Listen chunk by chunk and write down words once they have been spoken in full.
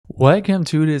Welcome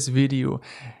to this video.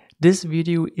 This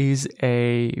video is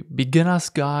a beginner's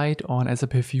guide on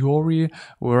SAP Fiori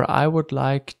where I would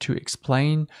like to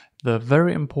explain the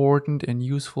very important and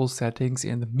useful settings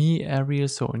in the Me area,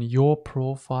 so in your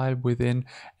profile within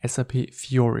SAP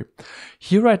Fiori.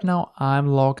 Here right now I'm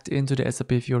logged into the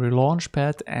SAP Fiori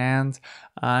Launchpad and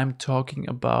I'm talking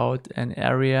about an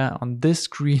area on this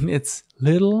screen. It's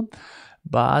little,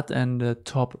 but in the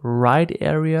top right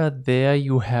area there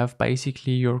you have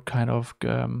basically your kind of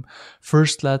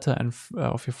first letter and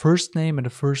of your first name and the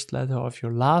first letter of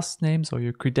your last name, so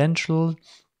your credentials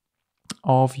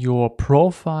of your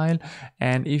profile.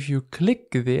 And if you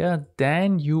click there,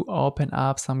 then you open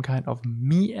up some kind of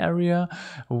Me area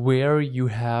where you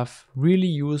have really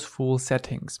useful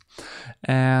settings.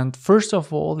 And first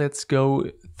of all, let's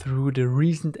go through the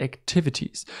recent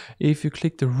activities. If you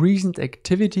click the recent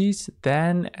activities,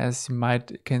 then as you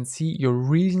can see, your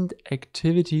recent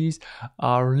activities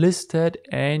are listed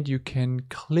and you can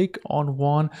click on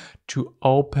one to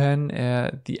open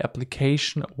the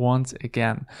application once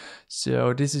again.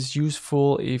 So this is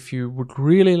useful if you would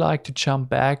really like to jump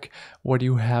back what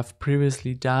you have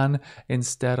previously done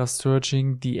instead of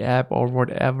searching the app or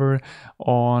whatever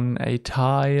on a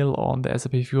tile on the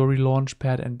SAP Fiori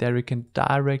Launchpad, and there you can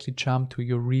directly jump to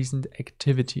your recent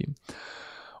activity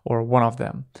or one of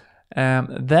them.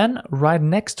 Then right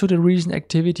next to the recent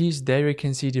activities, there you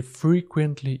can see the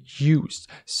frequently used.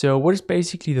 So what is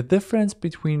basically the difference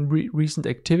between recent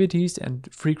activities and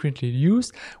frequently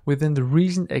used? Within the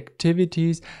recent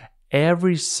activities,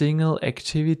 every single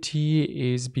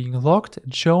activity is being logged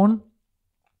and shown.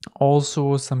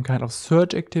 Also some kind of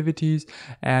search activities,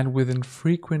 and within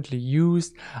frequently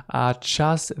used are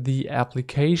just the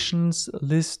applications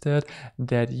listed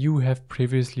that you have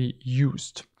previously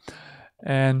used.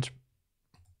 And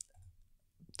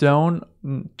down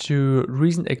to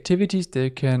recent activities,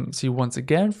 they can see once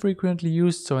again frequently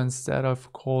used. So instead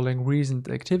of calling recent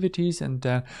activities and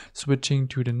then switching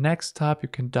to the next tab, you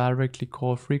can directly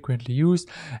call frequently used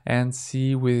and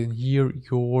see within here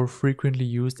your frequently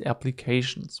used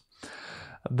applications.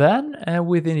 Then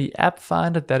within the App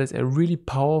Finder, that is a really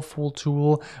powerful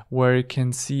tool where you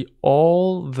can see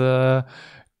all the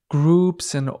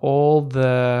groups and all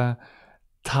the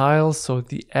tiles, so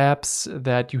the apps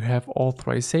that you have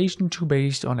authorization to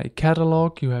based on a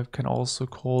catalog. You can also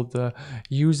call the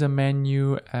user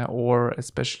menu or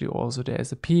especially also the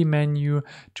SAP menu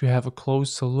to have a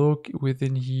closer look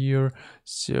within here.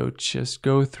 So just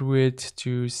go through it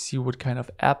to see what kind of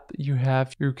app you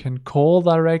have. You can call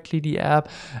directly the app,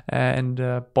 and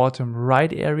the bottom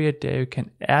right area there you can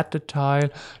add the tile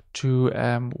to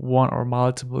one or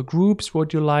multiple groups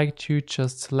what you like to.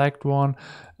 Just select one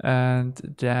and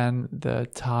then the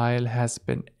tile has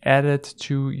been added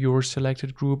to your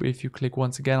selected group. If you click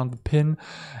once again on the pin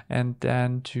and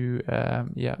then to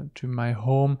my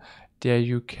home, there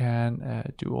you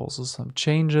can do also some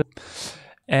changes.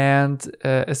 And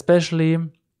especially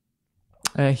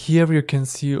here you can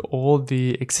see all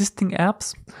the existing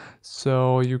apps,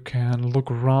 so you can look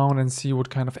around and see what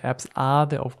kind of apps are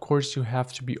there. Of course, you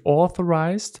have to be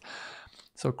authorized,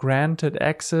 so granted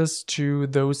access to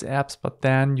those apps, but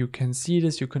then you can see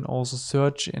this. You can also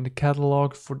search in the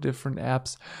catalog for different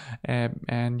apps,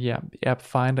 and yeah, the App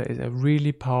Finder is a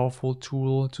really powerful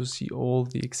tool to see all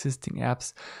the existing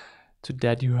apps to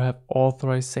that you have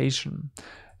authorization.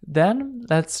 Then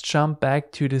let's jump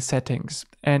back to the settings,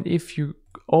 and if you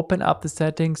open up the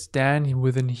settings, then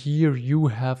within here you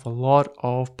have a lot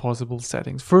of possible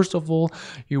settings. First of all,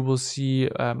 you will see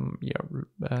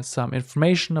some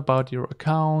information about your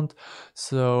account,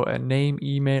 so a name,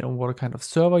 email, and what kind of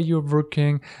server you're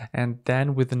working. And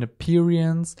then within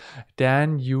appearance,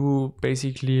 then you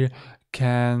basically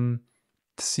can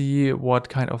see what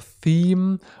kind of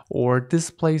theme or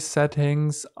display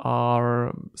settings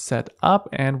are set up,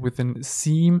 and within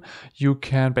theme you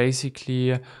can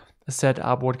basically set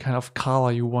up what kind of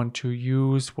color you want to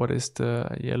use, what is the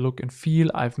look and feel.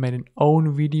 I've made an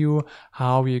own video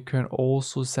how you can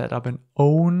also set up an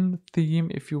own theme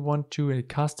if you want to, a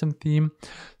custom theme.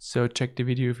 So check the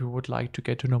video if you would like to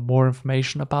get to know more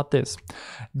information about this.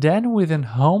 Then within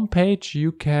homepage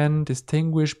you can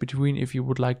distinguish between if you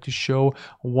would like to show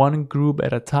one group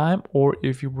at a time or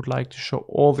if you would like to show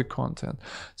all the content.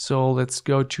 So let's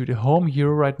go to the home. Here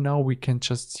right now we can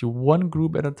just see one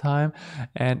group at a time,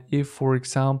 and if for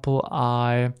example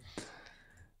I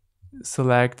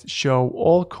select show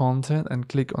all content and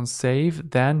click on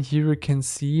save, then here you can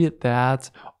see that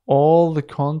all the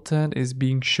content is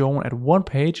being shown at one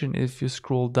page. And if you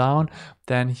scroll down,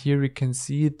 then here you can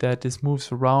see that this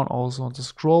moves around also on the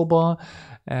scroll bar.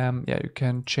 You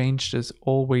can change this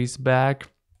always back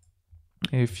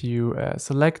If you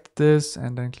select this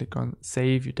and then click on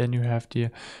save, then you have the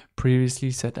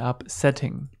previously set up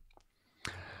setting.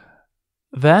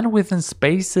 Then within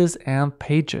spaces and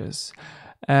pages,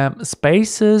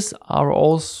 spaces are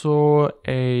also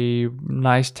a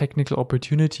nice technical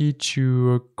opportunity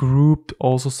to group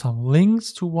also some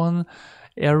links to one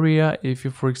area. If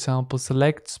you, for example,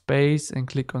 select space and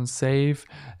click on save,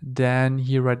 then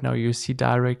here right now you see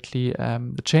directly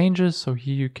the changes. So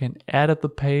here you can edit the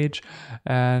page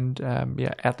and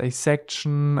add a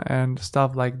section and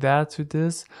stuff like that to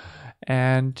this.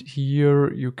 And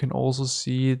here you can also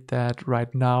see that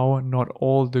right now not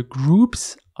all the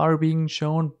groups are being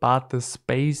shown, but the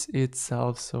space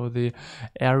itself, so the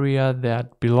area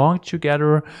that belong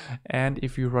together. And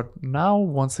if you right now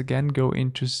once again go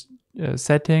into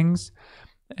settings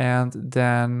and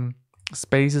then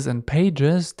spaces and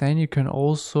pages, then you can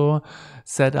also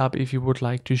set up if you would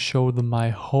like to show the my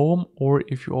home, or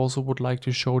if you also would like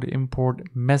to show the import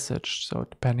message, so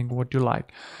depending what you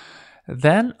like.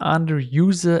 Then under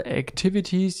user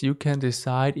activities, you can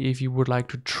decide if you would like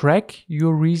to track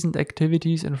your recent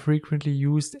activities and frequently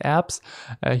used apps.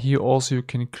 Here also you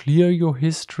can clear your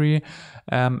history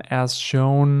as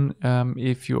shown.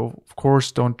 If you of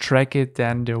course don't track it,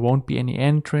 then there won't be any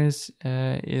entries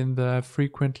in the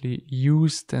frequently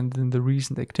used and in the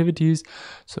recent activities.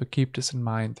 So keep this in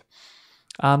mind.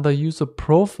 Under user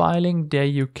profiling, there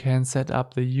you can set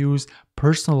up the use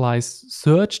personalized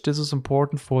search. This is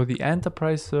important for the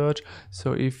enterprise search.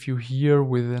 So if you here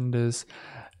within this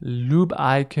loop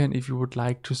icon, if you would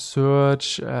like to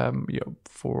search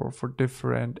for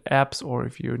different apps, or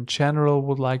if you in general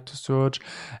would like to search,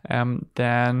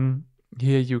 then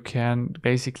here you can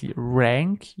basically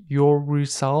rank your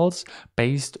results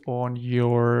based on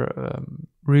your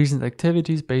recent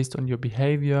activities, based on your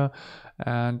behavior.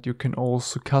 And you can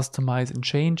also customize and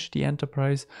change the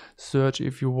enterprise search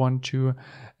if you want to.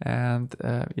 And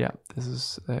this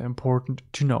is important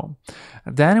to know.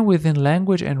 Then within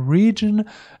language and region,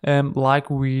 like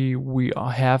we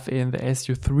have in the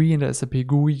SU3 and the SAP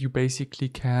GUI, you basically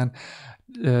can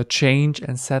change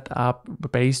and set up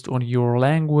based on your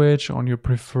language, on your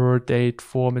preferred date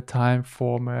format, time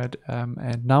format,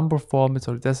 and number formats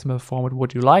or decimal format,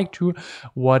 what you like to,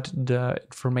 what the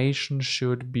information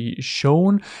should be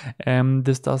shown.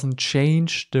 This doesn't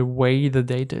change the way the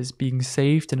data is being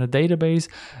saved in a database.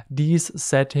 These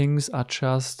settings are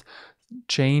just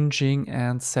changing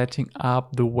and setting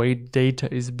up the way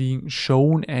data is being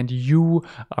shown, and you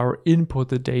are input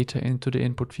the data into the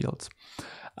input fields.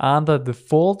 Under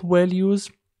default values,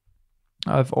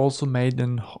 I've also made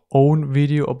an own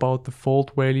video about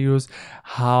default values,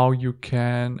 how you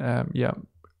can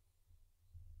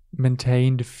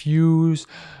maintain the views,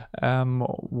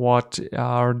 what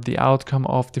are the outcome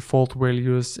of default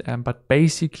values, but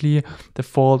basically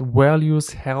default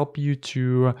values help you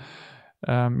to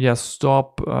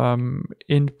stop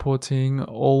inputting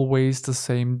always the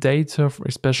same data,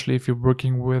 especially if you're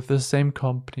working with the same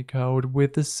company code,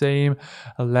 with the same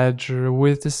ledger,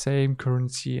 with the same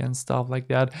currency and stuff like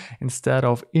that. Instead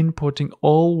of inputting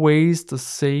always the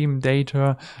same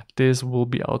data, this will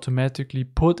be automatically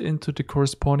put into the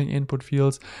corresponding input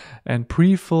fields and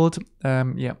pre-filled.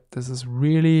 This is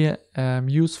really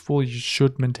useful. You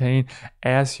should maintain,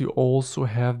 as you also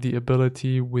have the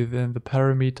ability within the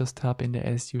parameters tab in the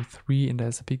SU3 in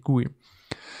the SAP GUI.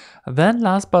 Then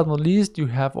last but not least, you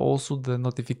have also the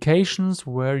notifications,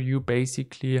 where you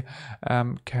basically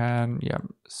can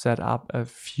set up a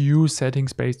few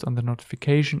settings based on the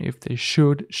notification if they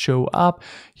should show up.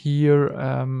 Here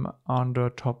on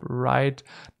the top right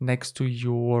next to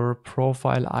your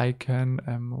profile icon,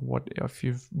 what if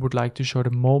you would like to show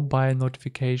the mobile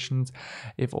notifications,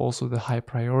 if also the high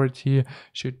priority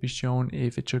should be shown,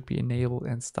 if it should be enabled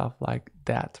and stuff like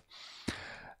that.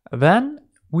 Then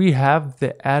we have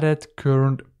the added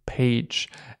current page,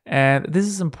 and this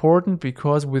is important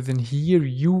because within here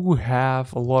you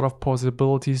have a lot of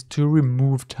possibilities to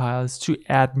remove tiles, to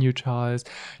add new tiles,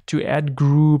 to add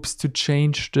groups, to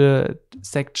change the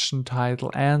section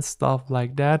title and stuff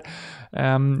like that.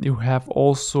 You have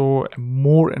also a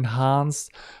more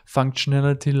enhanced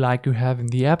functionality like you have in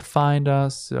the app finder.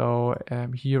 So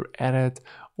here edit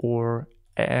or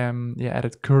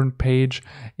added current page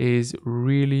is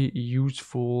really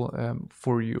useful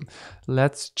for you.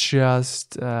 Let's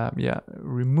just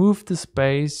remove the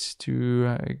space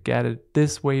to get it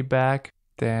this way back.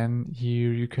 Then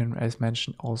here you can, as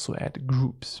mentioned, also add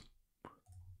groups.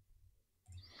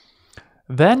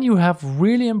 Then you have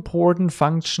really important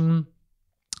function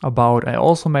about. I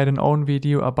also made an own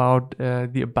video about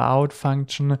the about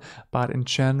function, but in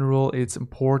general it's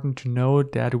important to know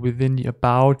that within the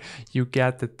about you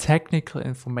get the technical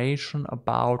information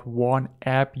about one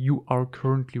app you are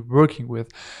currently working with.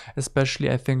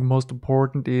 Especially I think most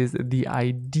important is the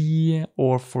ID,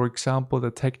 or for example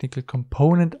the technical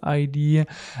component ID,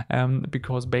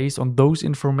 because based on those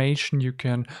information you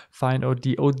can find out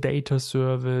the OData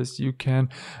service, you can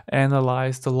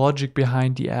analyze the logic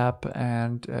behind the app,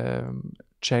 and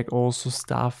check also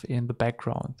stuff in the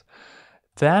background.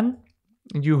 Then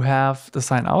you have the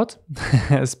sign out,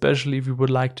 especially if you would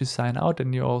like to sign out,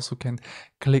 and you also can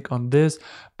click on this,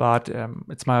 but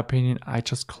it's my opinion, I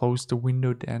just close the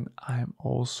window, then I'm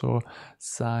also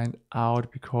signed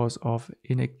out because of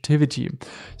inactivity.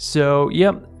 So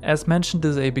yeah, as mentioned,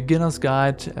 this is a beginner's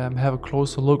guide. Have a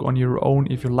closer look on your own.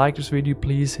 If you like this video,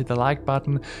 please hit the like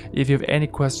button. If you have any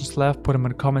questions left, put them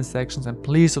in the comment sections, and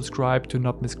please subscribe to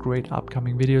not miss great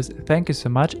upcoming videos. Thank you so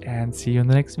much, and see you in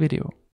the next video.